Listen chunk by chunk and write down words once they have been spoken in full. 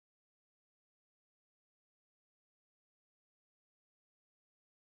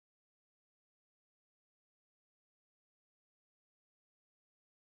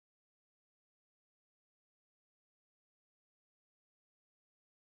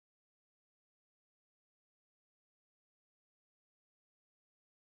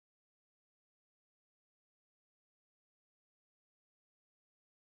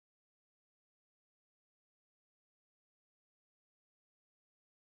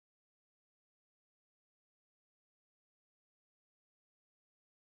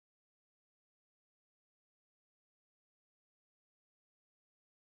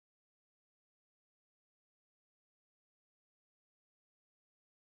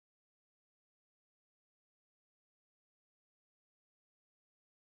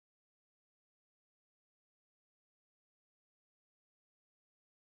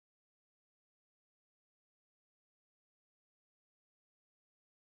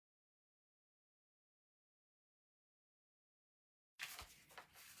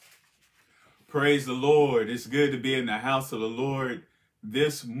Praise the Lord. It's good to be in the house of the Lord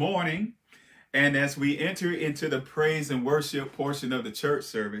this morning. And as we enter into the praise and worship portion of the church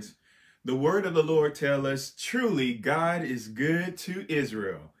service, the word of the Lord tells us, truly God is good to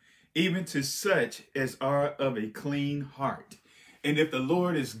Israel, even to such as are of a clean heart. And if the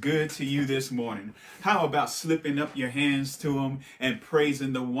Lord is good to you this morning, how about slipping up your hands to him and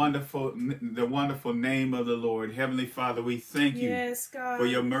praising the wonderful name of the Lord? Heavenly Father, we thank you for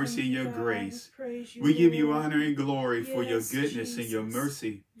your mercy and your grace. We give you honor and glory for your goodness and your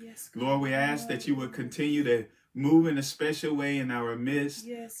mercy. Lord, we ask that you would continue to move in a special way in our midst.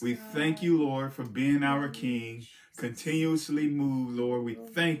 We thank you, Lord, for being our King. Continuously move, Lord. We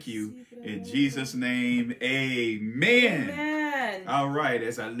thank you. In Jesus' name, amen. All right,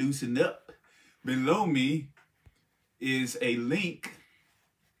 as I loosen up, below me is a link.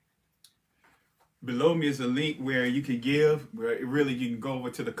 Below me is a link where you can give. Really, you can go over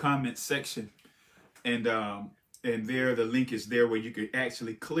to the comments section, and there the link is there where you can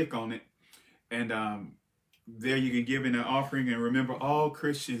actually click on it, and there you can give in an offering. And remember, all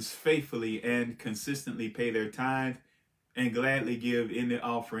Christians faithfully and consistently pay their tithe and gladly give in the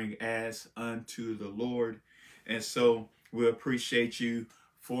offering as unto the Lord. And so we appreciate you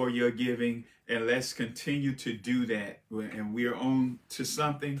for your giving, and let's continue to do that. And we are on to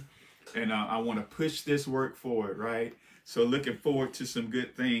something, and I want to push this work forward, right? So looking forward to some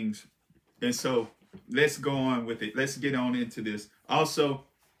good things. And so let's go on with it. Let's get on into this. Also,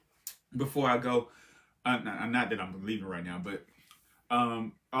 before I go, not that I'm leaving right now, but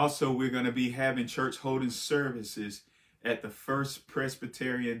also we're going to be having church holding services at the First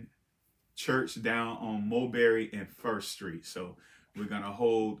Presbyterian Church down on Mulberry and First Street. So we're going to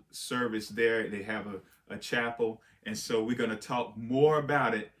hold service there. They have a chapel. And so we're going to talk more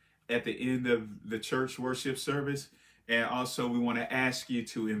about it at the end of the church worship service. And also we want to ask you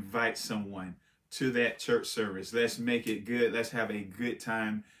to invite someone to that church service. Let's make it good. Let's have a good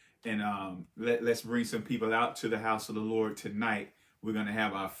time. And let's bring some people out to the house of the Lord tonight. We're going to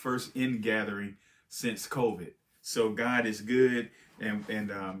have our first in-gathering since COVID. So God is good, and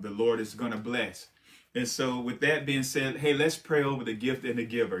the Lord is going to bless. And so with that being said, hey, let's pray over the gift and the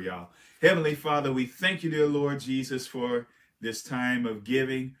giver, y'all. Heavenly Father, we thank you, dear Lord Jesus, for this time of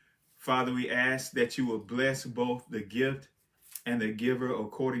giving. Father, we ask that you will bless both the gift and the giver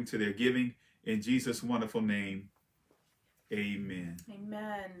according to their giving. In Jesus' wonderful name, amen.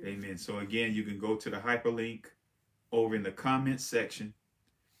 Amen. Amen. So again, you can go to the hyperlink over in the comments section,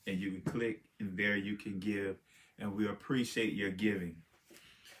 and you can click, and there you can give. And we appreciate your giving.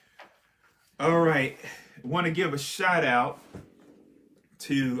 All right. I want to give a shout out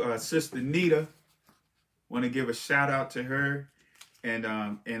to Sister Nita. Want to give a shout out to her. And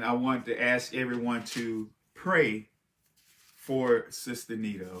I want to ask everyone to pray for Sister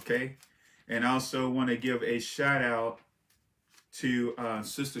Nita, okay? And I also want to give a shout out to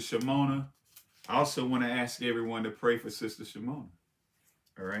Sister Shimona. I also want to ask everyone to pray for Sister Shimona.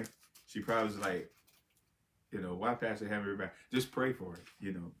 All right? She probably was like, you know, why Pastor have everybody? Just pray for it,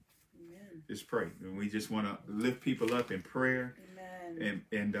 you know. Amen. Just pray. And we just want to lift people up in prayer. Amen.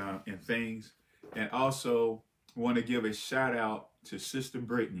 and things. And also want to give a shout out to Sister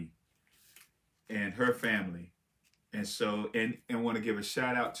Brittany and her family. And so, and want to give a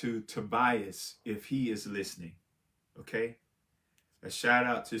shout out to Tobias if he is listening. Okay? A shout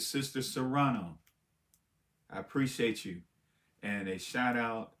out to Sister Serrano. I appreciate you. And a shout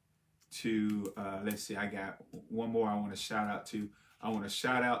out to, let's see, I got one more I want to shout out to. I want to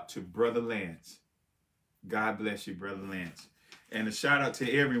shout out to Brother Lance. God bless you, Brother Lance. And a shout out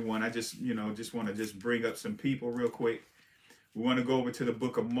to everyone. I just, want to bring up some people real quick. We want to go over to the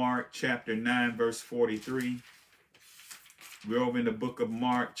book of Mark, chapter 9, verse 43. We're over in the book of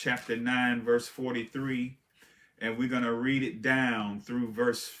Mark, chapter 9, verse 43. And we're going to read it down through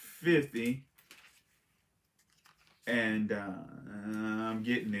verse 50. And I'm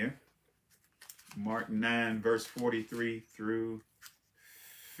getting there. Mark 9, verse 43 through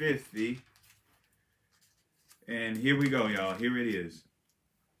 50. And here we go, y'all. Here it is.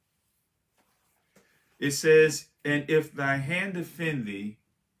 It says, and if thy hand offend thee,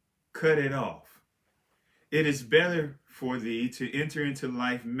 cut it off. It is better for thee to enter into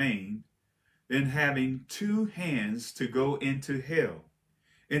life maimed than having two hands to go into hell,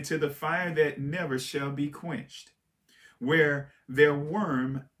 into the fire that never shall be quenched, where their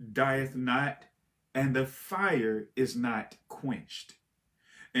worm dieth not, and the fire is not quenched.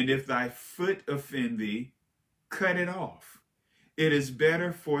 And if thy foot offend thee, cut it off. It is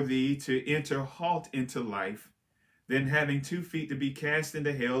better for thee to enter halt into life than having 2 feet to be cast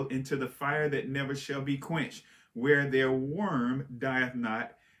into hell, into the fire that never shall be quenched, where their worm dieth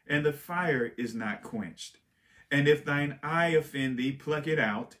not, and the fire is not quenched. And if thine eye offend thee, pluck it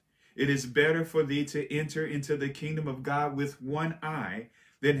out. It is better for thee to enter into the kingdom of God with one eye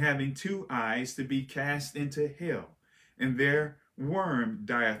than having two eyes to be cast into hell. And their worm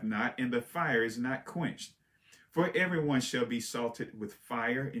dieth not, and the fire is not quenched. For everyone shall be salted with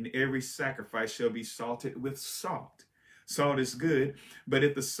fire, and every sacrifice shall be salted with salt. Salt is good, but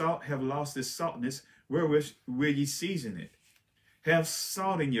if the salt have lost its saltness, wherewith will ye season it? Have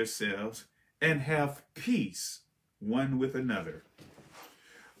salt in yourselves, and have peace one with another.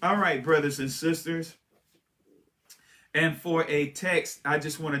 All right, brothers and sisters. And for a text, I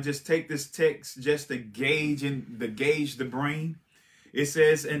just want to take this text just to gauge the brain. It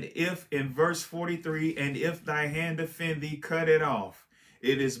says, and if, in verse 43, and if thy hand offend thee, cut it off.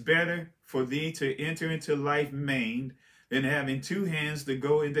 It is better for thee to enter into life maimed than having two hands to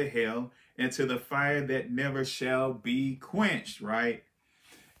go into hell and to the fire that never shall be quenched, right?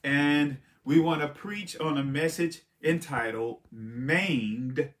 And we want to preach on a message entitled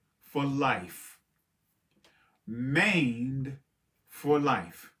Maimed for Life. Maimed for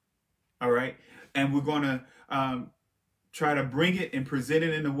life. All right. And we're going to try to bring it and present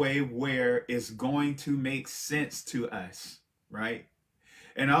it in a way where it's going to make sense to us. Right.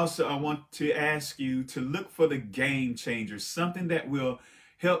 And also I want to ask you to look for the game changers, something that will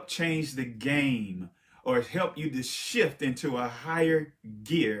help change the game or help you to shift into a higher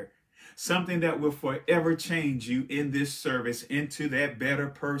gear. Something that will forever change you in this service into that better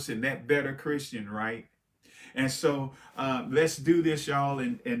person, that better Christian, right? And so let's do this, y'all.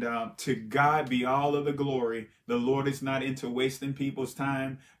 And to God be all of the glory. The Lord is not into wasting people's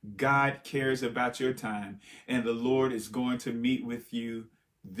time. God cares about your time. And the Lord is going to meet with you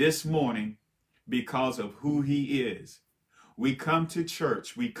this morning because of who he is. We come to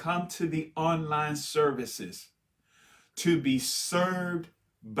church. We come to the online services to be served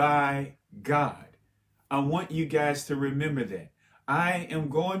by God. I want you guys to remember that. I am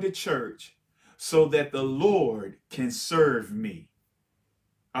going to church so that the Lord can serve me.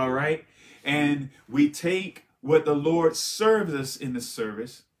 All right? And we take what the Lord serves us in the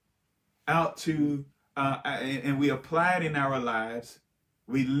service out to, and we apply it in our lives.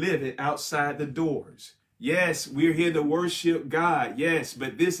 We live it outside the doors. Yes, we're here to worship God. Yes,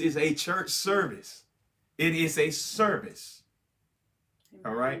 but this is a church service. It is a service.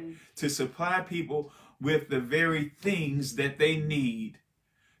 All right, to supply people with the very things that they need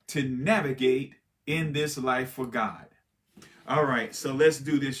to navigate in this life for God. All right, so let's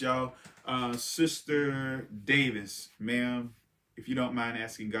do this, y'all. Sister Davis, ma'am, if you don't mind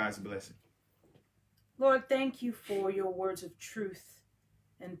asking God's blessing. Lord, thank you for your words of truth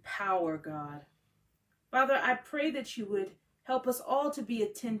and power, God. Father, I pray that you would help us all to be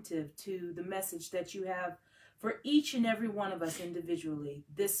attentive to the message that you have for each and every one of us individually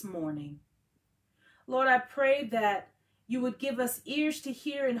this morning. Lord, I pray that you would give us ears to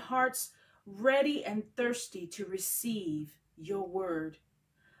hear and hearts ready and thirsty to receive your word.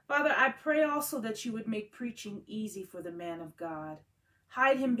 Father, I pray also that you would make preaching easy for the man of God.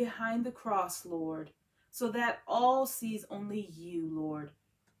 Hide him behind the cross, Lord, so that all sees only you, Lord.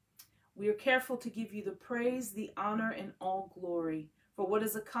 We are careful to give you the praise, the honor, and all glory for what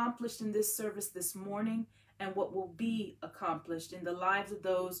is accomplished in this service this morning and what will be accomplished in the lives of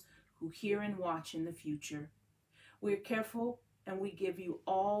those who hear and watch in the future. We are careful and we give you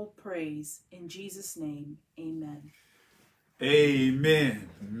all praise. In Jesus' name, amen. Amen.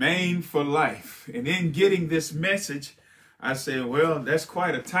 Maimed for life. And in getting this message, I said, well, that's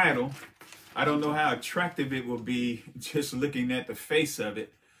quite a title. I don't know how attractive it will be just looking at the face of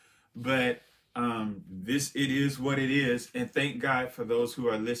it. But it is what it is. And thank God for those who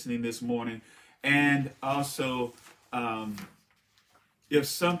are listening this morning. And also, if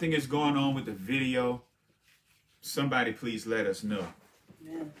something is going on with the video, somebody please let us know.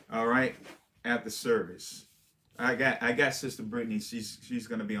 Amen. All right, at the service. I got Sister Brittany. She's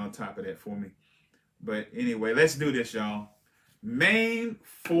gonna be on top of that for me. But anyway, let's do this, y'all. Maimed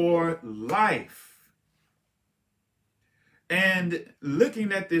for life. And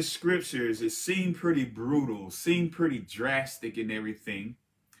looking at this scriptures, it seemed pretty brutal, seemed pretty drastic and everything.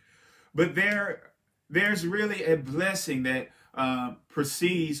 But there's really a blessing that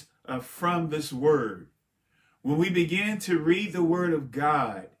proceeds from this word. When we begin to read the word of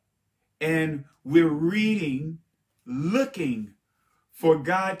God and we're reading, looking for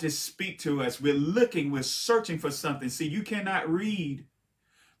God to speak to us, we're searching for something. See, you cannot read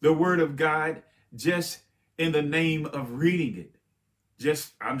the word of God just in the name of reading it.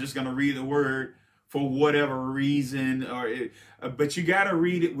 I'm just going to read the word for whatever reason, but you got to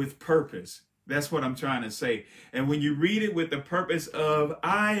read it with purpose. That's what I'm trying to say. And when you read it with the purpose of,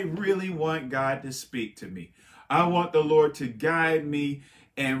 I really want God to speak to me. I want the Lord to guide me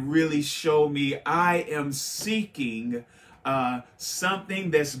and really show me I am seeking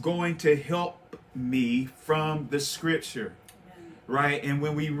something that's going to help me from the scripture. Amen. Right? And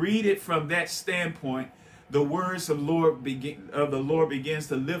when we read it from that standpoint, the words of the Lord begins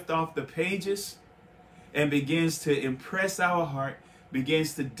to lift off the pages and begins to impress our heart,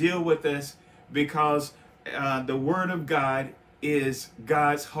 begins to deal with us, because the word of God is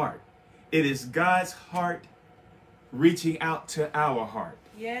God's heart. It is God's heart reaching out to our heart.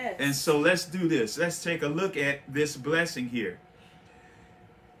 Yes. And so let's do this. Let's take a look at this blessing here.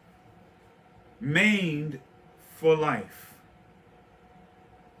 Maimed for life.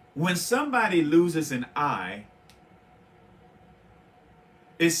 When somebody loses an eye,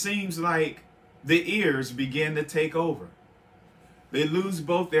 it seems like the ears begin to take over. They lose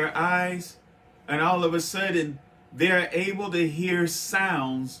both their eyes, and all of a sudden they're able to hear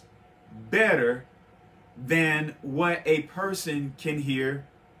sounds better than what a person can hear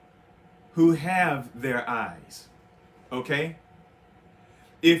who have their eyes. Okay?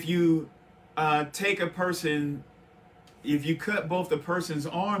 If you take a person, if you cut both the person's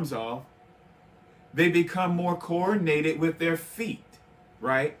arms off, they become more coordinated with their feet,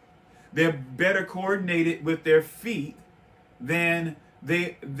 right? They're better coordinated with their feet than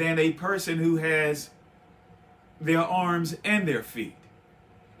a person who has their arms and their feet.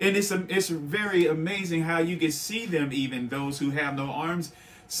 And it's very amazing how you can see them, even those who have no arms.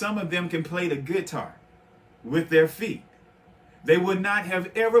 Some of them can play the guitar with their feet. They would not have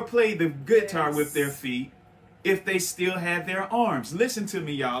ever played the guitar with their feet if they still had their arms. Listen to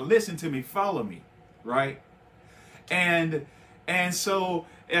me, y'all. Listen to me. Follow me, right? And so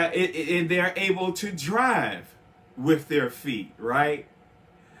they're able to drive with their feet, right?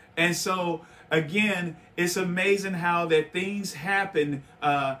 And so again, it's amazing how that things happen.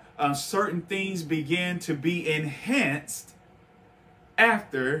 Certain things begin to be enhanced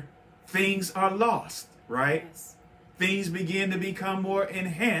after things are lost, right? Yes. Things begin to become more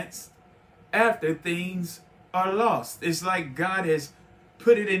enhanced after things are lost. It's like God has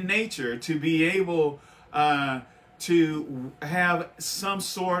put it in nature to be able to have some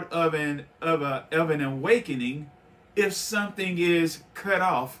sort of an awakening if something is cut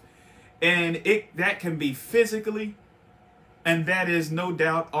off. And that can be physically, and that is no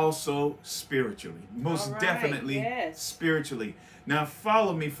doubt also spiritually. Most definitely spiritually. Now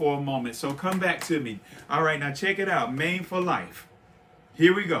follow me for a moment. So come back to me. All right, now check it out. Maimed for life.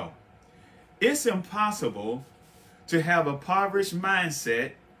 Here we go. It's impossible to have a impoverished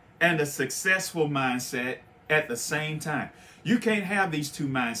mindset and a successful mindset at the same time. You can't have these two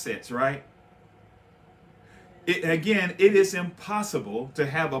mindsets, right? Again, it is impossible to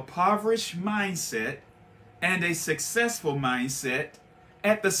have a impoverished mindset and a successful mindset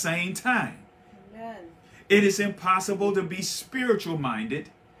at the same time. Amen. It is impossible to be spiritual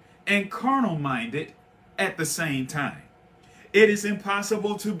minded and carnal minded at the same time. It is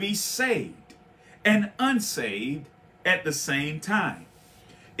impossible to be saved and unsaved at the same time.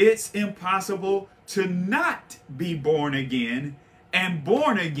 It's impossible to not be born again and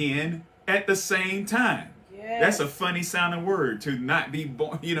born again at the same time. That's a funny sounding word, to not be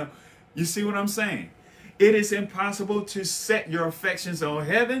born. You see what I'm saying? It is impossible to set your affections on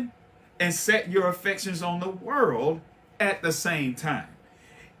heaven and set your affections on the world at the same time.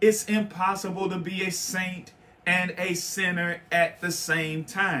 It's impossible to be a saint and a sinner at the same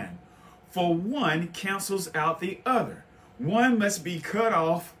time. For one cancels out the other. One must be cut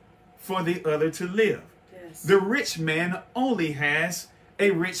off for the other to live. Yes. The rich man only has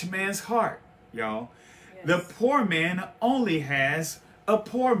a rich man's heart, y'all. The poor man only has a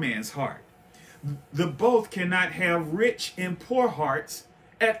poor man's heart. The both cannot have rich and poor hearts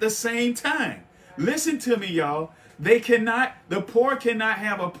at the same time. Listen to me, y'all. The poor cannot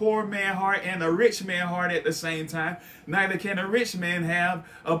have a poor man heart and a rich man heart at the same time. Neither can a rich man have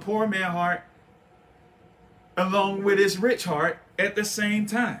a poor man heart along with his rich heart at the same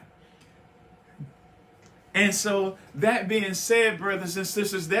time. And so that being said, brothers and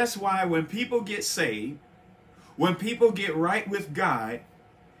sisters, that's why when people get saved, when people get right with God,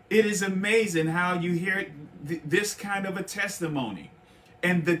 it is amazing how you hear this kind of a testimony.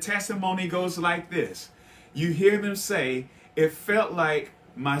 And the testimony goes like this. You hear them say, it felt like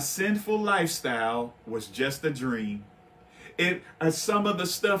my sinful lifestyle was just a dream. Some of the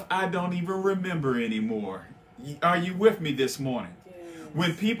stuff I don't even remember anymore. Are you with me this morning?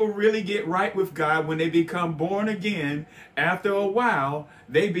 When people really get right with God, when they become born again, after a while,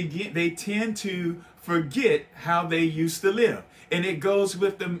 they tend to forget how they used to live. And it goes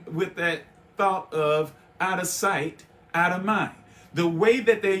with that thought of, out of sight, out of mind. The way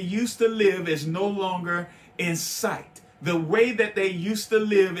that they used to live is no longer in sight. The way that they used to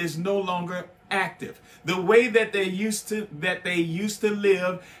live is no longer active. The way that they used to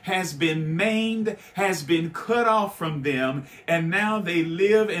live has been maimed, has been cut off from them, and now they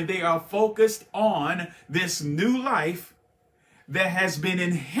live and they are focused on this new life that has been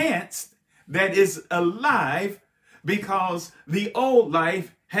enhanced, that is alive, because the old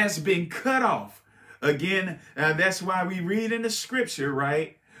life has been cut off. Again, that's why we read in the scripture,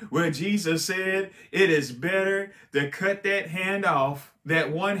 right, where Jesus said, it is better to cut that hand off,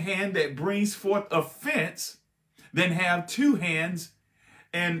 that one hand that brings forth offense, than have two hands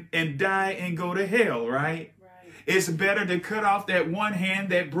and die and go to hell, right? It's better to cut off that one hand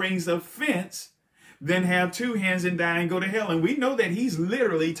that brings offense than have two hands and die and go to hell. And we know that he's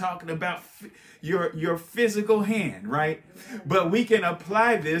literally talking about your physical hand, right? But we can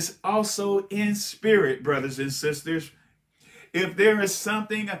apply this also in spirit, brothers and sisters. If there is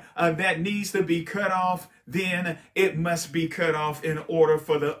something that needs to be cut off, then it must be cut off in order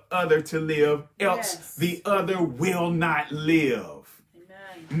for the other to live. Else the other will not live.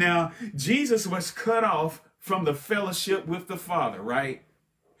 Amen. Now, Jesus was cut off from the fellowship with the Father, right?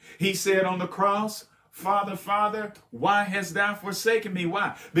 He said on the cross, Father, Father, why hast thou forsaken me?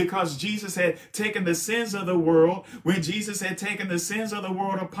 Why? Because Jesus had taken the sins of the world. When Jesus had taken the sins of the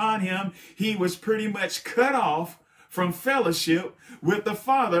world upon him, he was pretty much cut off from fellowship with the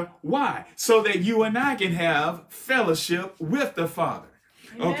Father. Why? So that you and I can have fellowship with the Father.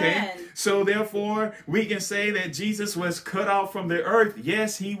 Amen. Okay, so therefore we can say that Jesus was cut off from the earth.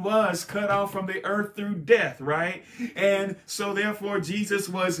 Yes, he was cut off from the earth through death, right? And so therefore Jesus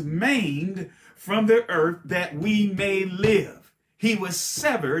was maimed from the earth that we may live. He was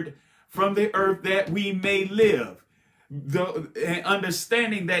severed from the earth that we may live.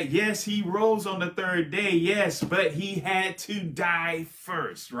 Understanding that, yes, he rose on the third day, yes, but he had to die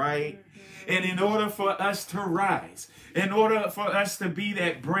first, right? And in order for us to rise, in order for us to be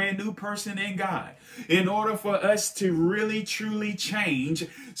that brand new person in God, in order for us to really, truly change,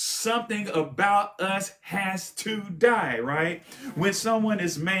 something about us has to die, right? When someone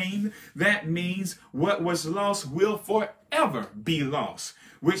is maimed, that means what was lost will forever be lost,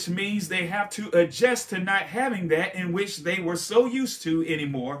 which means they have to adjust to not having that in which they were so used to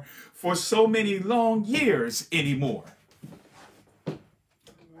anymore for so many long years anymore.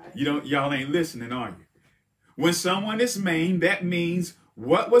 Y'all ain't listening, are you? When someone is maimed, that means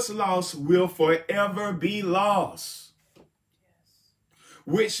what was lost will forever be lost. Yes.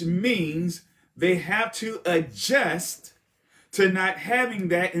 Which means they have to adjust to not having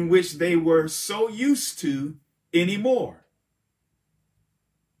that in which they were so used to anymore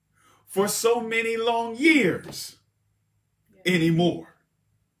for so many long years anymore.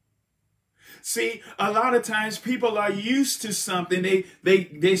 See, a lot of times people are used to something.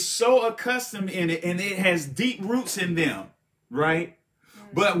 They're so accustomed in it, and it has deep roots in them, right?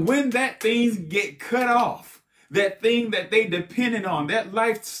 But when that thing get cut off, that thing that they depended on, that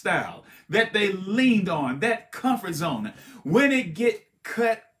lifestyle that they leaned on, that comfort zone, when it get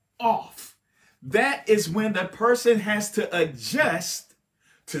cut off, that is when the person has to adjust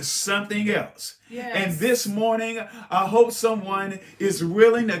to something else. Yes. And this morning, I hope someone is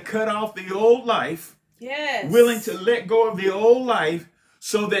willing to cut off the old life, willing to let go of the old life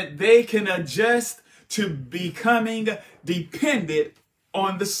so that they can adjust to becoming dependent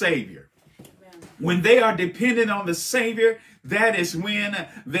on the Savior. Amen. When they are dependent on the Savior, that is when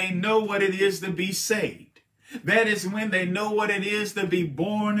they know what it is to be saved. That is when they know what it is to be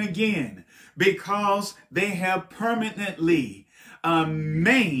born again, because they have permanently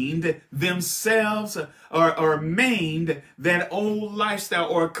maimed themselves or maimed that old lifestyle,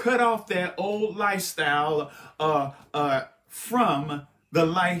 or cut off that old lifestyle from the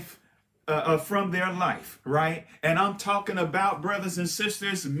life, from their life, right? And I'm talking about, brothers and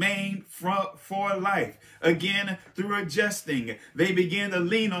sisters, maimed for life. Again, through adjusting, they begin to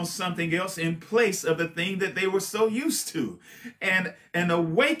lean on something else in place of the thing that they were so used to. And an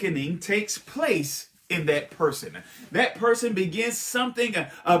awakening takes place in that person. That person begins something,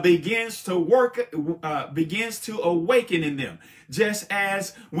 begins to work, begins to awaken in them. Just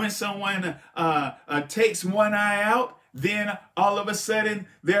as when someone takes one eye out, then all of a sudden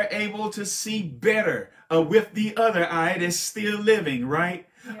they're able to see better with the other eye that's still living, right?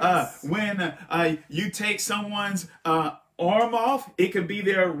 Yes. When you take someone's arm off, it could be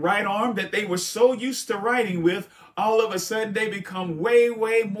their right arm that they were so used to writing with, all of a sudden they become way,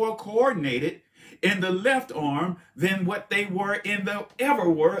 way more coordinated in the left arm than what they were in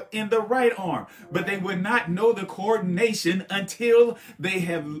the right arm. But they would not know the coordination until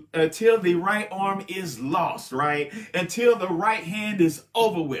the right arm is lost, right? Until the right hand is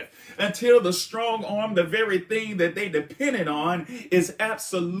over with. Until the strong arm, the very thing that they depended on, is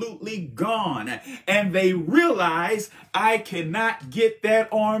absolutely gone. And they realize, I cannot get that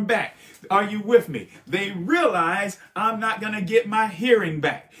arm back. Are you with me? They realize, I'm not going to get my hearing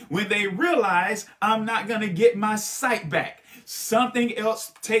back. When they realize, I'm not going to get my sight back, something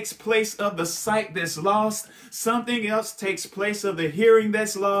else takes place of the sight that's lost. Something else takes place of the hearing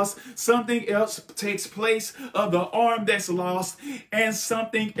that's lost. Something else takes place of the arm that's lost. And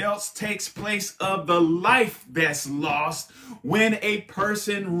something else takes place of the life that's lost when a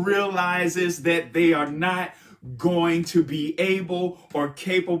person realizes that they are not going to be able or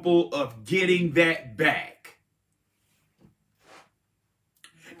capable of getting that back.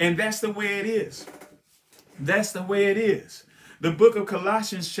 And that's the way it is. That's the way it is. The book of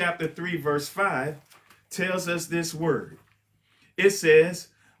Colossians chapter 3 verse 5 tells us this word. It says,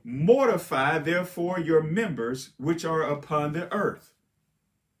 mortify therefore your members which are upon the earth.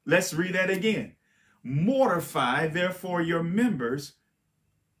 Let's read that again. Mortify therefore your members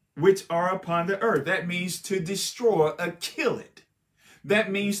which are upon the earth. That means to destroy, kill it.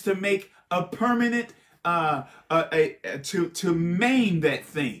 That means to make a permanent, to maim that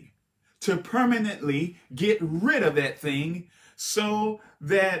thing, to permanently get rid of that thing so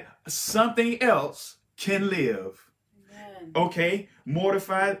that something else can live. Amen. Okay,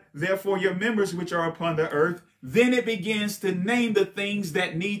 mortify therefore your members which are upon the earth. Then it begins to name the things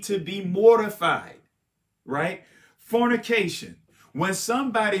that need to be mortified, right? Fornication. When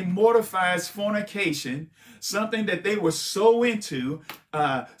somebody mortifies fornication, something that they were so into,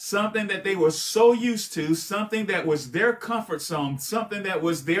 something that they were so used to, something that was their comfort zone, something that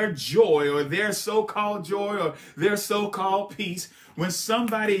was their joy or their so-called joy or their so-called peace, when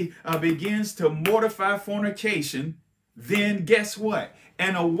somebody begins to mortify fornication, then guess what?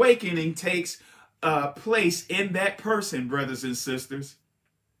 An awakening takes place in that person, brothers and sisters.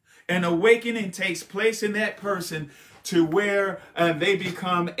 An awakening takes place in that person to where they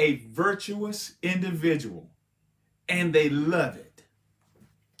become a virtuous individual and they love it.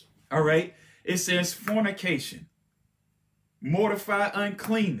 All right. It says fornication, mortify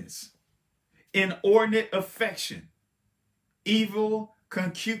uncleanness, inordinate affection, evil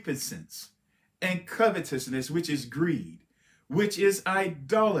concupiscence, and covetousness, which is greed, which is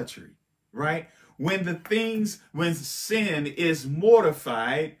idolatry, right? When sin is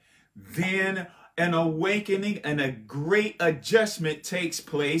mortified, then an awakening and a great adjustment takes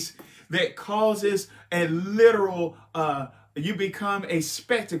place that causes a literal, you become a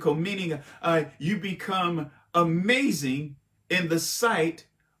spectacle, meaning you become amazing in the sight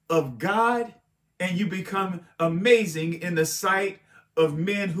of God, and you become amazing in the sight of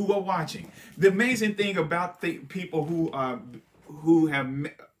men who are watching. The amazing thing about the people who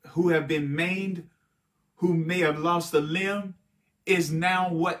have been maimed, who may have lost a limb, is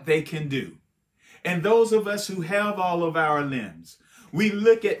now what they can do. And those of us who have all of our limbs, we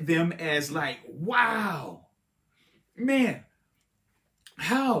look at them as like, wow, man,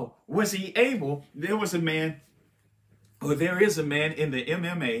 how was he able? There is a man in the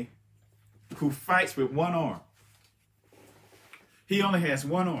MMA who fights with one arm. He only has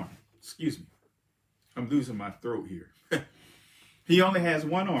one arm. Excuse me. I'm losing my throat here. He only has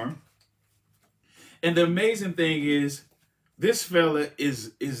one arm. And the amazing thing is, this fella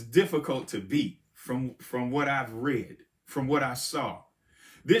is difficult to beat. From what I've read, from what I saw,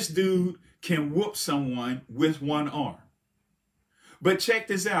 this dude can whoop someone with one arm. But check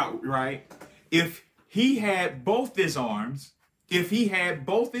this out, right? If he had both his arms,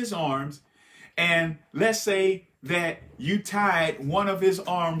 and let's say that you tied one of his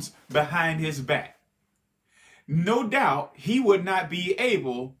arms behind his back, no doubt he would not be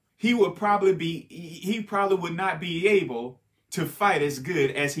able, he probably would not be able to fight as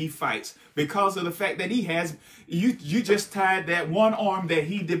good as he fights, because of the fact that he has, you just tied that one arm that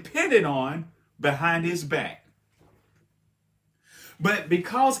he depended on behind his back. But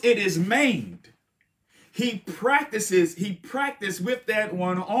because it is maimed, he practiced with that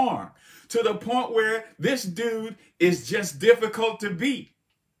one arm to the point where this dude is just difficult to beat.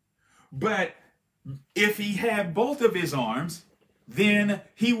 But if he had both of his arms, then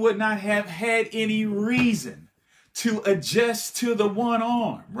he would not have had any reason to adjust to the one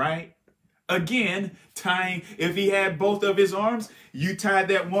arm, right? Again, if he had both of his arms, you tied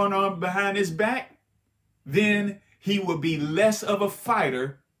that one arm behind his back, then he would be less of a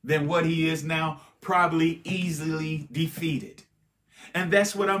fighter than what he is now, probably easily defeated. And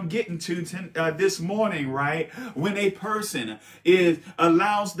that's what I'm getting to this morning, right? When a person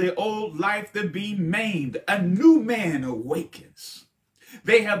allows the old life to be maimed, a new man awakens.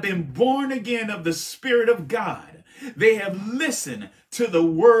 They have been born again of the Spirit of God. They have listened to the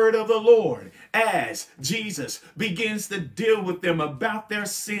word of the Lord as Jesus begins to deal with them about their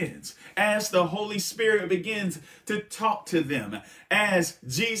sins, as the Holy Spirit begins to talk to them, as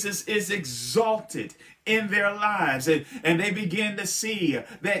Jesus is exalted in their lives, and they begin to see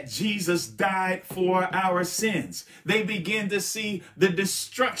that Jesus died for our sins. They begin to see the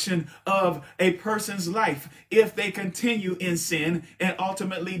destruction of a person's life if they continue in sin and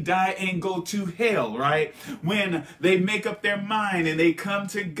ultimately die and go to hell, right? When they make up their mind and they come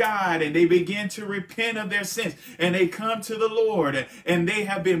to God and they begin to repent of their sins and they come to the Lord and they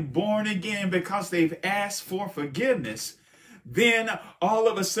have been born again because they've asked for forgiveness, then all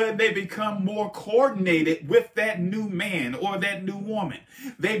of a sudden they become more coordinated with that new man or that new woman.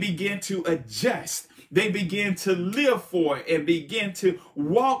 They begin to adjust. They begin to live for it and begin to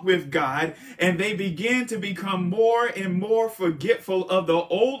walk with God, and they begin to become more and more forgetful of the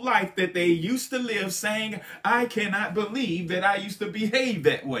old life that they used to live, saying, I cannot believe that I used to behave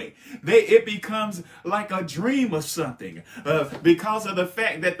that way. It becomes like a dream of something because of the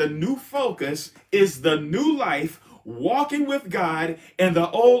fact that the new focus is the new life, walking with God, and the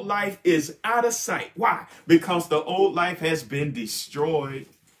old life is out of sight. Why? Because the old life has been destroyed.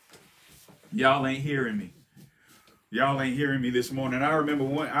 Y'all ain't hearing me. Y'all ain't hearing me this morning. I remember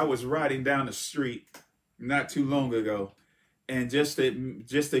when I was riding down the street not too long ago, and just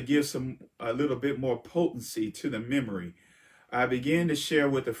to give a little bit more potency to the memory, I began to share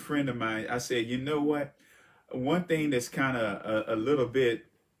with a friend of mine. I said, you know what? One thing that's kind of a little bit,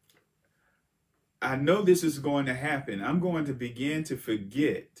 I know this is going to happen. I'm going to begin to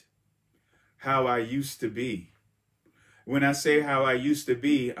forget how I used to be. When I say how I used to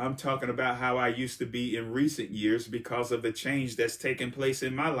be, I'm talking about how I used to be in recent years because of the change that's taken place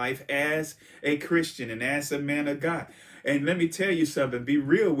in my life as a Christian and as a man of God. And let me tell you something, be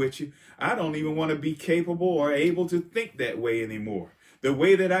real with you. I don't even want to be capable or able to think that way anymore. The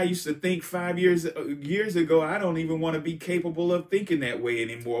way that I used to think 5 years ago, I don't even want to be capable of thinking that way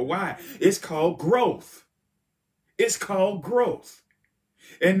anymore. Why? It's called growth. It's called growth.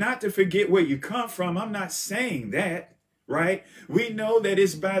 And not to forget where you come from. I'm not saying that, right? We know that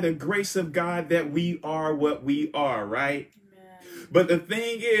it's by the grace of God that we are what we are, right? Amen. But the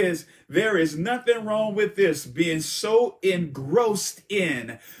thing is, there is nothing wrong with this, being so engrossed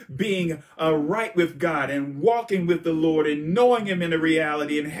in being right with God and walking with the Lord and knowing him in a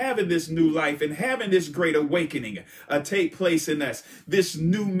reality and having this new life and having this great awakening take place in us. This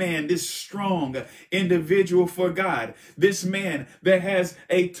new man, this strong individual for God, this man that has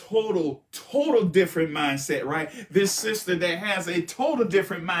a total different mindset, right? This sister that has a total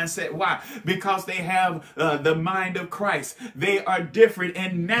different mindset. Why? Because they have the mind of Christ. They are different,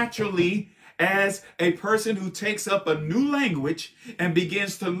 and naturally, as a person who takes up a new language and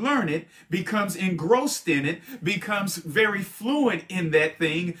begins to learn it, becomes engrossed in it, becomes very fluent in that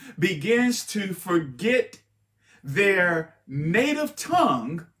thing, begins to forget their native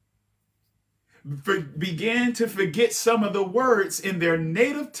tongue, begin to forget some of the words in their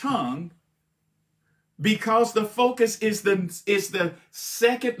native tongue, because the focus is the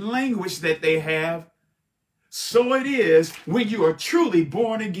second language that they have. So it is when you are truly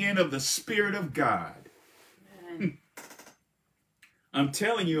born again of the Spirit of God. I'm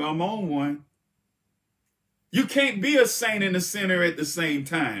telling you, I'm on one. You can't be a saint and a sinner at the same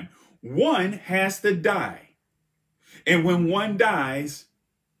time. One has to die. And when one dies,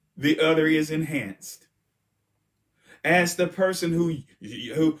 the other is enhanced. As the person who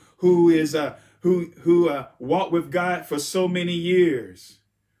walked with God for so many years,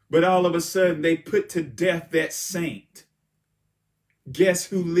 but all of a sudden they put to death that saint. Guess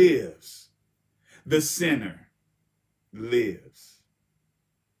who lives? The sinner lives.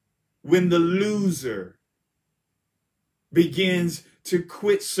 When the loser begins to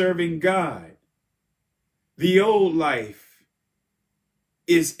quit serving God, the old life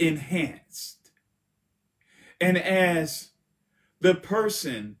is enhanced. And as the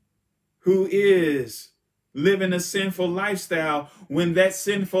person who is living a sinful lifestyle, when that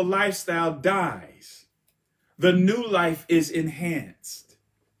sinful lifestyle dies, the new life is enhanced.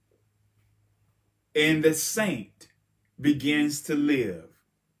 And the saint begins to live.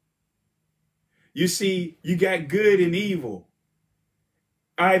 You see, you got good and evil.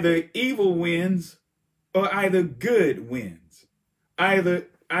 Either evil wins or either good wins. Either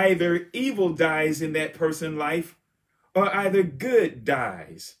evil dies in that person's life or either good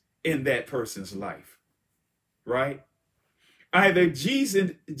dies in that person's life. Right? Either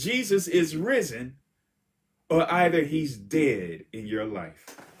Jesus is risen, or either he's dead in your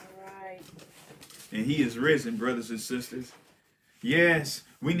life. All right. And he is risen, brothers and sisters. Yes,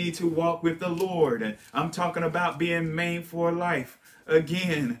 we need to walk with the Lord. And I'm talking about being maimed for life.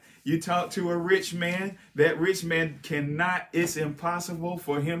 Again, you talk to a rich man, that rich man cannot, it's impossible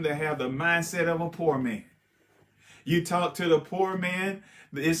for him to have the mindset of a poor man. You talk to the poor man,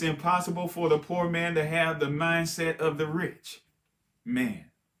 it's impossible for the poor man to have the mindset of the rich man.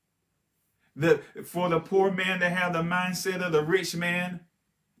 For the poor man to have the mindset of the rich man,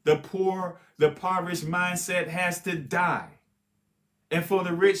 the impoverished mindset has to die. And for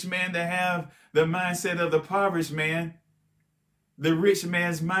the rich man to have the mindset of the impoverished man, the rich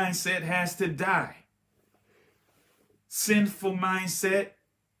man's mindset has to die. Sinful mindset,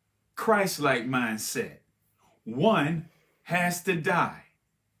 Christ-like mindset. One has to die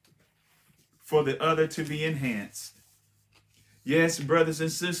for the other to be enhanced. Yes, brothers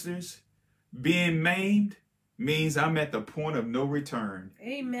and sisters, being maimed means I'm at the point of no return.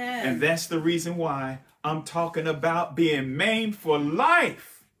 Amen. And that's the reason why I'm talking about being maimed for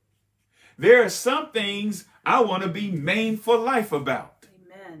life. There are some things I want to be maimed for life about.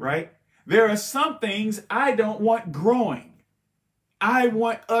 Amen. Right? There are some things I don't want growing. I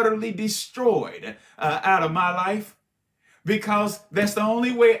want utterly destroyed out of my life, because that's the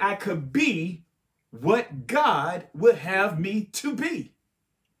only way I could be what God would have me to be.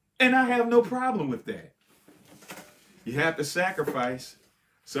 And I have no problem with that. You have to sacrifice.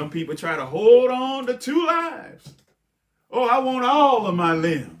 Some people try to hold on to two lives. Oh, I want all of my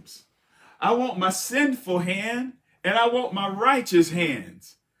limbs. I want my sinful hand and I want my righteous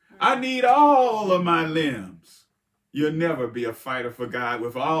hands. I need all of my limbs. You'll never be a fighter for God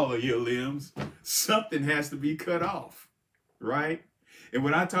with all of your limbs. Something has to be cut off, right? And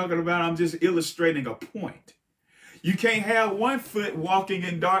what I'm talking about, I'm just illustrating a point. You can't have one foot walking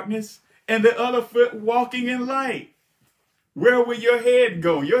in darkness and the other foot walking in light. Where will your head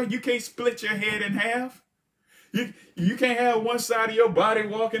go? You can't split your head in half. You can't have one side of your body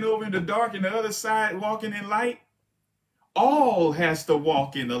walking over in the dark and the other side walking in light. All has to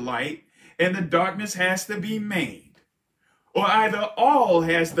walk in the light, and the darkness has to be made. Or either all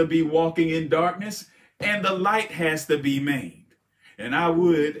has to be walking in darkness and the light has to be made. And I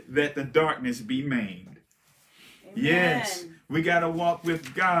would that the darkness be made. Amen. Yes, we got to walk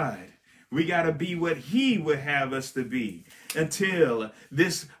with God. We got to be what he would have us to be. Until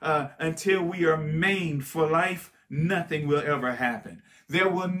we are maimed for life, nothing will ever happen. There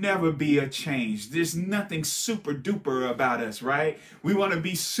will never be a change. There's nothing super duper about us, right? We want to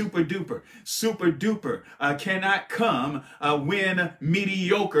be super duper. Super duper cannot come when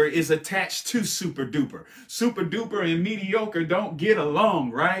mediocre is attached to super duper. Super duper and mediocre don't get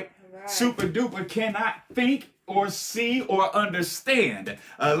along, right? Super duper cannot think or see or understand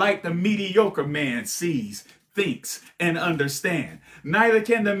like the mediocre man sees, thinks, and understand. Neither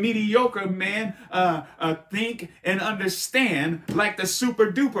can the mediocre man think and understand like the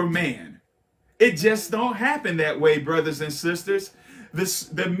super duper man. It just don't happen that way, brothers and sisters.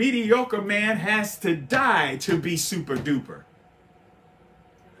 The mediocre man has to die to be super duper.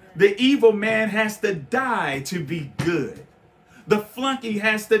 The evil man has to die to be good. The flunky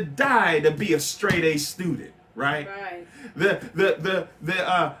has to die to be a straight A student, right?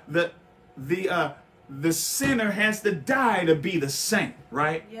 The sinner has to die to be the saint,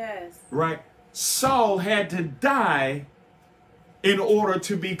 right? Yes. Right? Saul had to die in order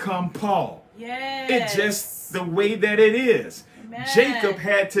to become Paul. Yes. It's just the way that it is. Amen. Jacob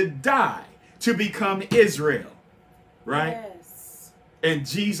had to die to become Israel, right? Yes. And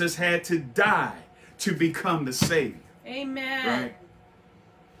Jesus had to die to become the Savior. Amen. Right?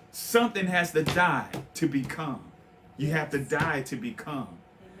 Something has to die to become. You have to die to become.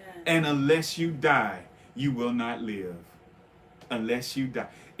 Amen. And unless you die, you will not live. Unless you die.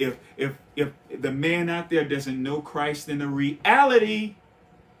 If the man out there doesn't know Christ in the reality,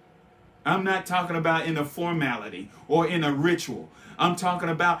 I'm not talking about in a formality or in a ritual. I'm talking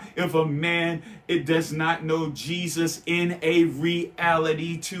about if a man does not know Jesus in a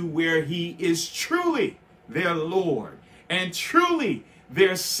reality to where he is truly their Lord and truly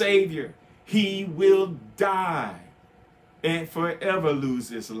their Savior, he will die and forever lose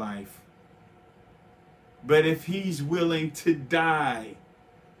his life. But if he's willing to die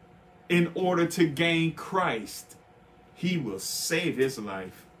in order to gain Christ, he will save his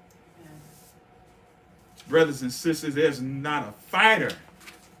life. Brothers and sisters, there's not a fighter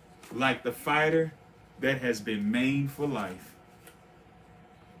like the fighter that has been maimed for life.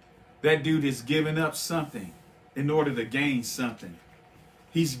 That dude is giving up something in order to gain something.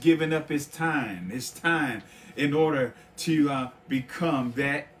 He's given up his time in order to become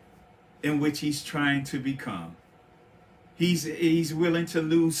that in which he's trying to become. He's willing to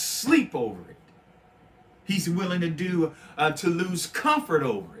lose sleep over it. He's willing to lose comfort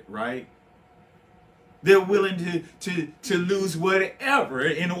over it, right? They're willing to lose whatever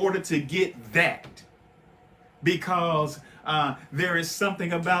in order to get that, because there is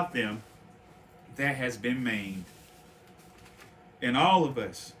something about them that has been maimed. And all of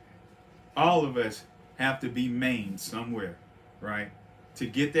us have to be maimed somewhere, right? To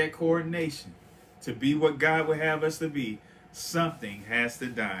get that coordination, to be what God would have us to be, something has to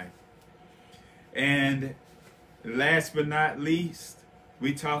die. And last but not least,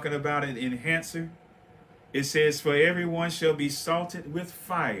 we're talking about an enhancer. It says, for everyone shall be salted with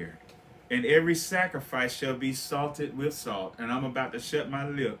fire, and every sacrifice shall be salted with salt. And I'm about to shut my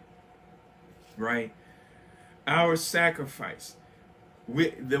lip, right? Our sacrifice,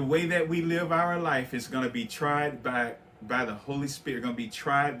 the way that we live our life is going to be tried by the Holy Spirit, going to be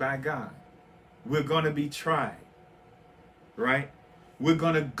tried by God. We're going to be tried, right? We're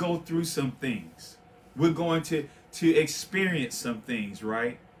going to go through some things. We're going to experience some things,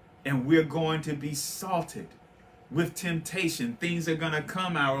 right? And we're going to be salted with temptation. Things are going to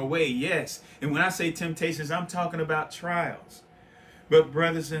come our way, yes. And when I say temptations, I'm talking about trials. But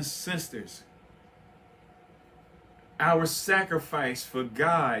brothers and sisters, our sacrifice for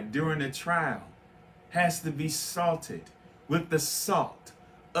God during the trial has to be salted with the salt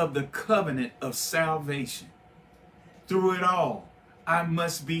of the covenant of salvation. Through it all, I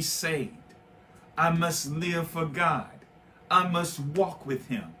must be saved. I must live for God. I must walk with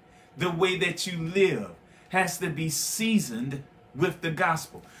him. The way that you live has to be seasoned with the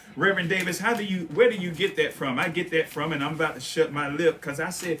gospel. Reverend Davis, where do you get that from? I get that from, and I'm about to shut my lip, because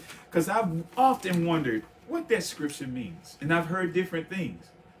I've often wondered what that scripture means. And I've heard different things.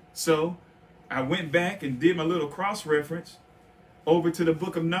 So I went back and did my little cross-reference over to the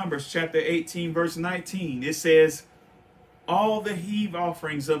book of Numbers, chapter 18, verse 19. It says, all the heave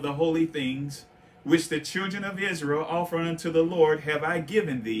offerings of the holy things, which the children of Israel offer unto the Lord, have I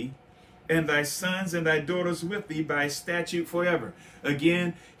given thee, and thy sons and thy daughters with thee by statute forever.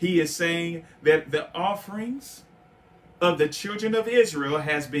 Again, he is saying that the offerings of the children of Israel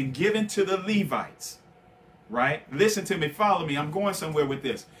has been given to the Levites, right? Listen to me, follow me. I'm going somewhere with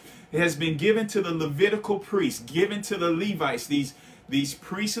this. It has been given to the Levitical priests, given to the Levites, these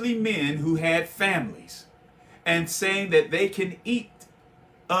priestly men who had families, and saying that they can eat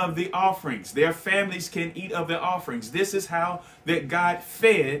of the offerings. Their families can eat of the offerings. This is how that God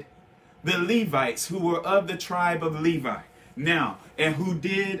fed the Levites, who were of the tribe of Levi. Now, and who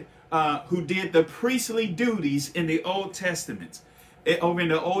did the priestly duties in the Old Testament, over in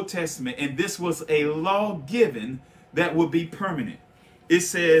the Old Testament. And this was a law given that would be permanent. It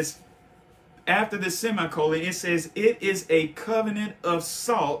says, after the semicolon, it says, it is a covenant of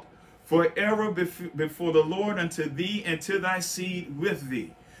salt forever before the Lord unto thee and to thy seed with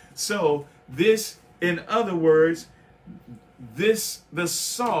thee. So this, in other words, the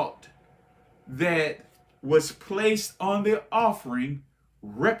salt that was placed on the offering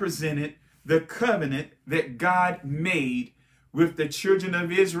represented the covenant that God made with the children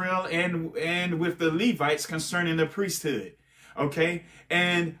of Israel and with the Levites concerning the priesthood. Okay,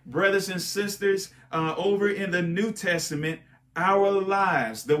 and brothers and sisters, over in the New Testament, our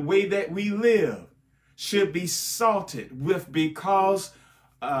lives, the way that we live, should be salted with because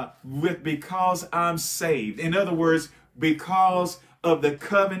I'm saved. In other words, because of the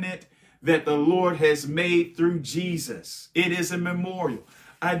covenant that the Lord has made through Jesus. It is a memorial.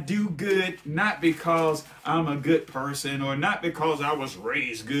 I do good not because I'm a good person or not because I was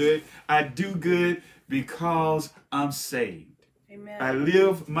raised good. I do good because I'm saved. Amen. I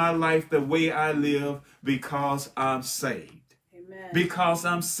live my life the way I live because I'm saved. Amen. Because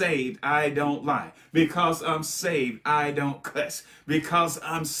I'm saved, I don't lie. Because I'm saved, I don't cuss. Because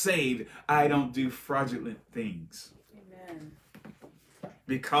I'm saved, I don't do fraudulent things. Amen.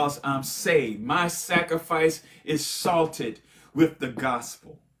 Because I'm saved, my sacrifice is salted with the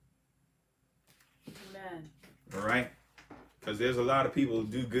gospel. Amen. All right? Because there's a lot of people who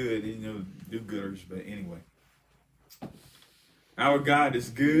do good, do-gooders, but anyway. Our God is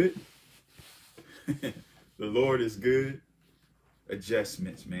good. The Lord is good.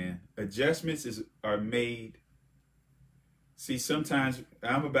 Adjustments, man. Adjustments are made. See, sometimes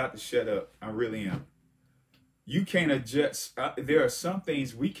I'm about to shut up. I really am. You can't adjust. There are some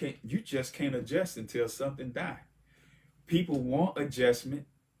things you just can't adjust until something dies. People want adjustment,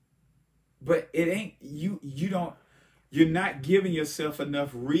 but it ain't, you're not giving yourself enough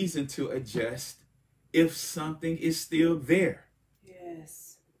reason to adjust if something is still there.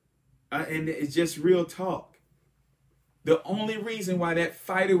 Yes. And it's just real talk. The only reason why that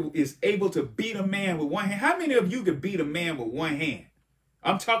fighter is able to beat a man with one hand, how many of you could beat a man with one hand?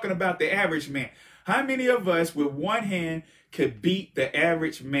 I'm talking about the average man. How many of us with one hand could beat the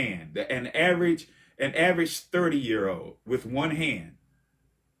average man, an average 30-year-old with one hand?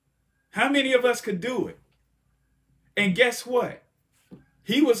 How many of us could do it? And guess what?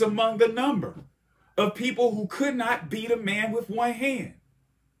 He was among the number of people who could not beat a man with one hand.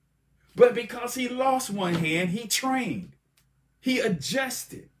 But because he lost one hand, he trained, he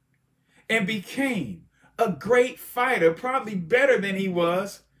adjusted, and became a great fighter, probably better than he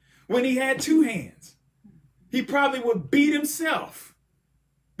was when he had two hands. He probably would beat himself,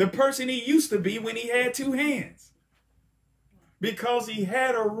 the person he used to be when he had two hands, because he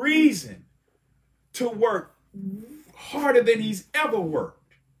had a reason to work harder than he's ever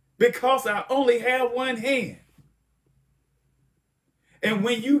worked, because I only have one hand. And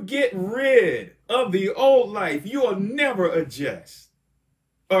when you get rid of the old life, you will never adjust.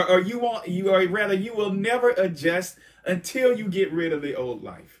 You will never adjust until you get rid of the old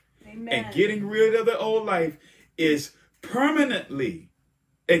life. Amen. And getting rid of the old life is permanently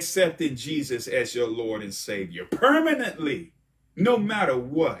accepting Jesus as your Lord and Savior. Permanently, no matter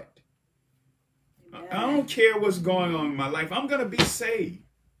what. Amen. I don't care what's going on in my life. I'm going to be saved.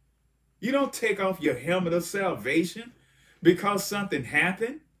 You don't take off your helmet of salvation because something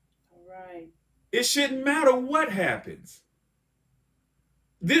happened. All right. It shouldn't matter what happens.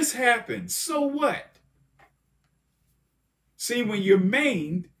 This happened. So what? See, when you're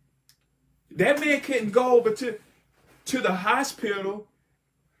maimed, that man couldn't go over to the hospital.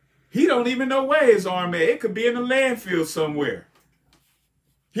 He don't even know where his arm is. It could be in a landfill somewhere.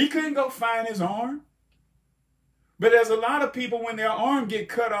 He couldn't go find his arm. But there's a lot of people, when their arm get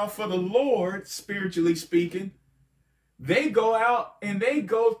cut off for the Lord, spiritually speaking, they go out and they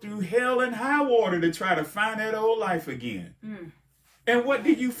go through hell and high water to try to find that old life again. Mm. And what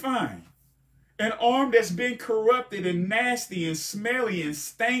do you find? An arm that's been corrupted and nasty and smelly and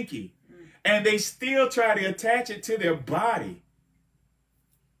stanky. Mm. And they still try to attach it to their body.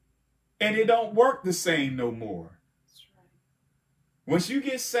 And it don't work the same no more. That's right. Once you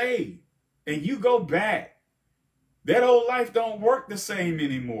get saved and you go back, that old life don't work the same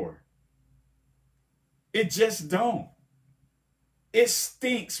anymore. It just don't. It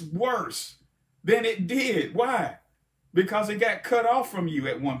stinks worse than it did. Why? Because it got cut off from you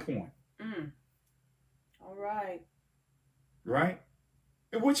at one point. Mm. All right. Right?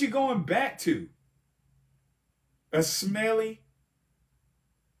 And what you going back to? A smelly,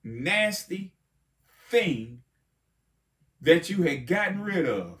 nasty thing that you had gotten rid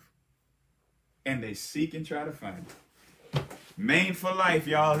of. And they seek and try to find it. Maimed for life,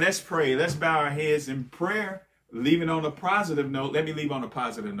 y'all. Let's pray. Let's bow our heads in prayer. Leaving on a positive note. Let me leave on a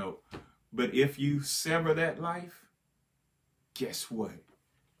positive note. But if you sever that life, guess what?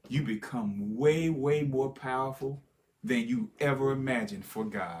 You become way, way more powerful than you ever imagined for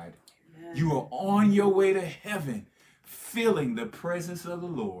God. Amen. You are on your way to heaven, feeling the presence of the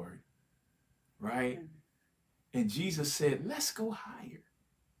Lord. Right? Amen. And Jesus said, let's go higher.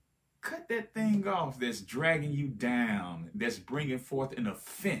 Cut that thing off that's dragging you down, that's bringing forth an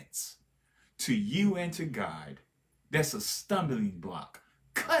offense to you and to God. That's a stumbling block.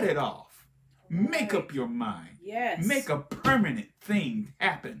 Cut it off. Right. Make up your mind. Yes. Make a permanent thing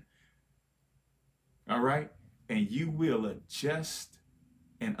happen. All right? And you will adjust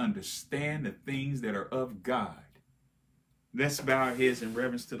and understand the things that are of God. Let's bow our heads in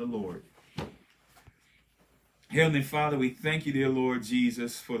reverence to the Lord. Heavenly Father, we thank you, dear Lord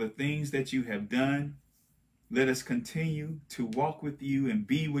Jesus, for the things that you have done. Let us continue to walk with you and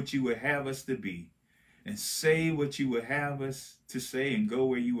be what you would have us to be, and say what you would have us to say, and go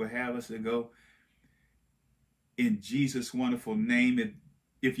where you would have us to go. In Jesus' wonderful name.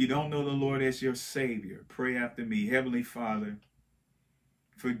 If you don't know the Lord as your Savior, pray after me. Heavenly Father,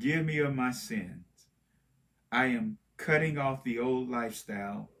 forgive me of my sins. I am cutting off the old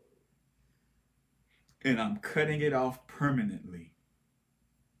lifestyle, and I'm cutting it off permanently.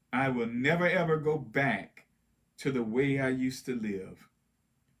 I will never, ever go back to the way I used to live.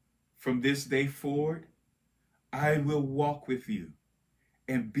 From this day forward, I will walk with you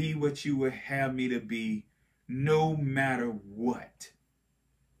and be what you would have me to be, no matter what.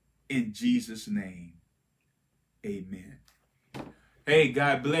 In Jesus' name, amen. Hey,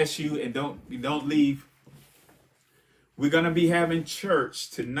 God bless you, and don't leave. We're going to be having church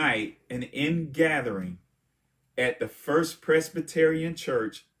tonight, an in-gathering at the First Presbyterian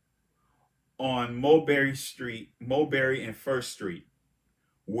Church on Mulberry and First Street.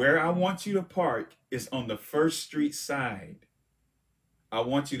 Where I want you to park is on the First Street side. I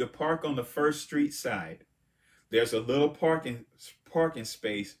want you to park on the First Street side. There's a little parking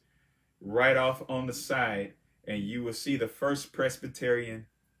space right off on the side, and you will see the First Presbyterian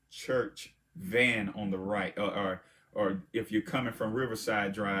Church van on the right, or if you're coming from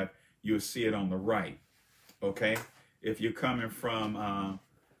Riverside Drive, you'll see it on the right. Okay, if you're coming from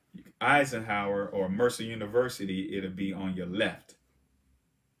Eisenhower or Mercer University, it'll be on your left.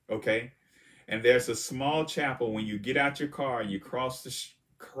 Okay, and there's a small chapel when you get out your car and you cross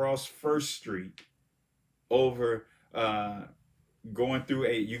First Street over, going through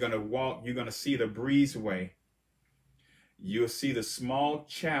you're gonna see the breezeway. You'll see the small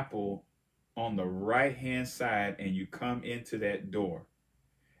chapel on the right hand side, and you come into that door.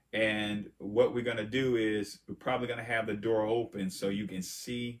 And what we're gonna do is we're probably gonna have the door open so you can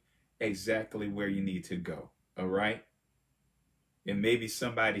see exactly where you need to go. All right, and maybe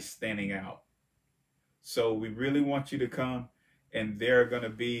somebody's standing out. So we really want you to come, and there are going to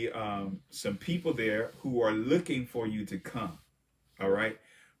be some people there who are looking for you to come. All right,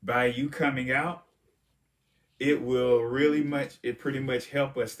 by you coming out, it will pretty much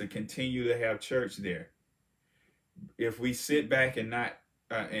help us to continue to have church there. If we sit back and not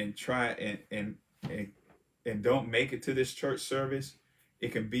and try and don't make it to this church service,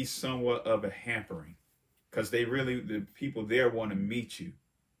 it can be somewhat of a hampering, because the people there want to meet you.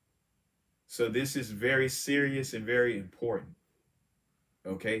 So this is very serious and very important,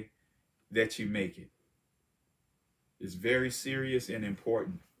 okay, that you make it. It's very serious and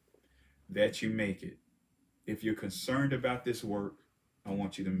important that you make it. If you're concerned about this work, I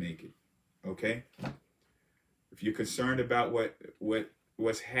want you to make it, okay? If you're concerned about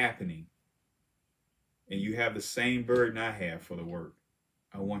what's happening, and you have the same burden I have for the work,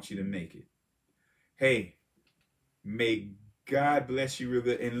 I want you to make it. Hey, may God bless you real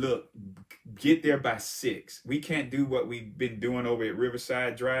good. And look, get there by 6. We can't do what we've been doing over at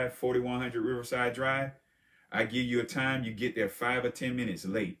Riverside Drive, 4100 Riverside Drive. I give you a time, you get there 5 or 10 minutes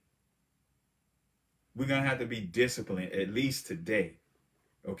late. We're going to have to be disciplined, at least today.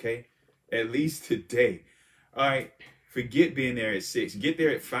 Okay? At least today. All right. Forget being there at 6. Get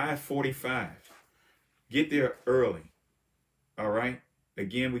there at 5:45. Get there early. All right?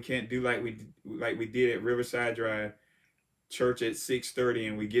 Again, we can't do like we did at Riverside Drive, church at 6:30,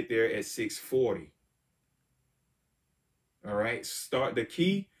 and we get there at 6:40. All right? The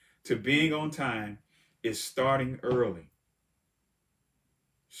key to being on time is starting early.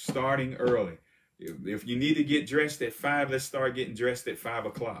 Starting early. If you need to get dressed at 5, let's start getting dressed at 5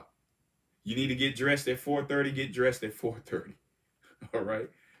 o'clock. You need to get dressed at 4:30, get dressed at 4:30. All right?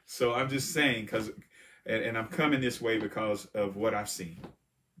 So I'm just saying, and I'm coming this way because of what I've seen.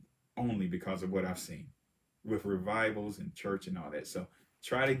 Only because of what I've seen with revivals and church and all that. So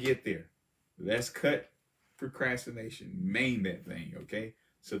try to get there. Let's cut procrastination. Maim that thing, okay?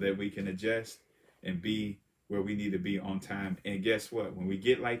 So that we can adjust and be where we need to be on time. And guess what? When we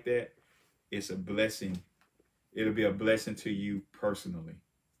get like that, it's a blessing. It'll be a blessing to you personally.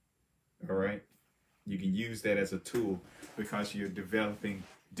 All right? You can use that as a tool because you're developing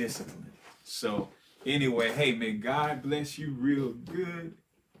discipline. So anyway, hey, may God bless you real good.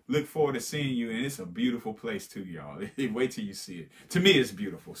 Look forward to seeing you, and it's a beautiful place too, y'all. Wait till you see it. To me, it's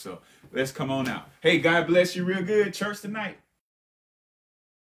beautiful. So let's come on out. Hey, God bless you real good. Church tonight.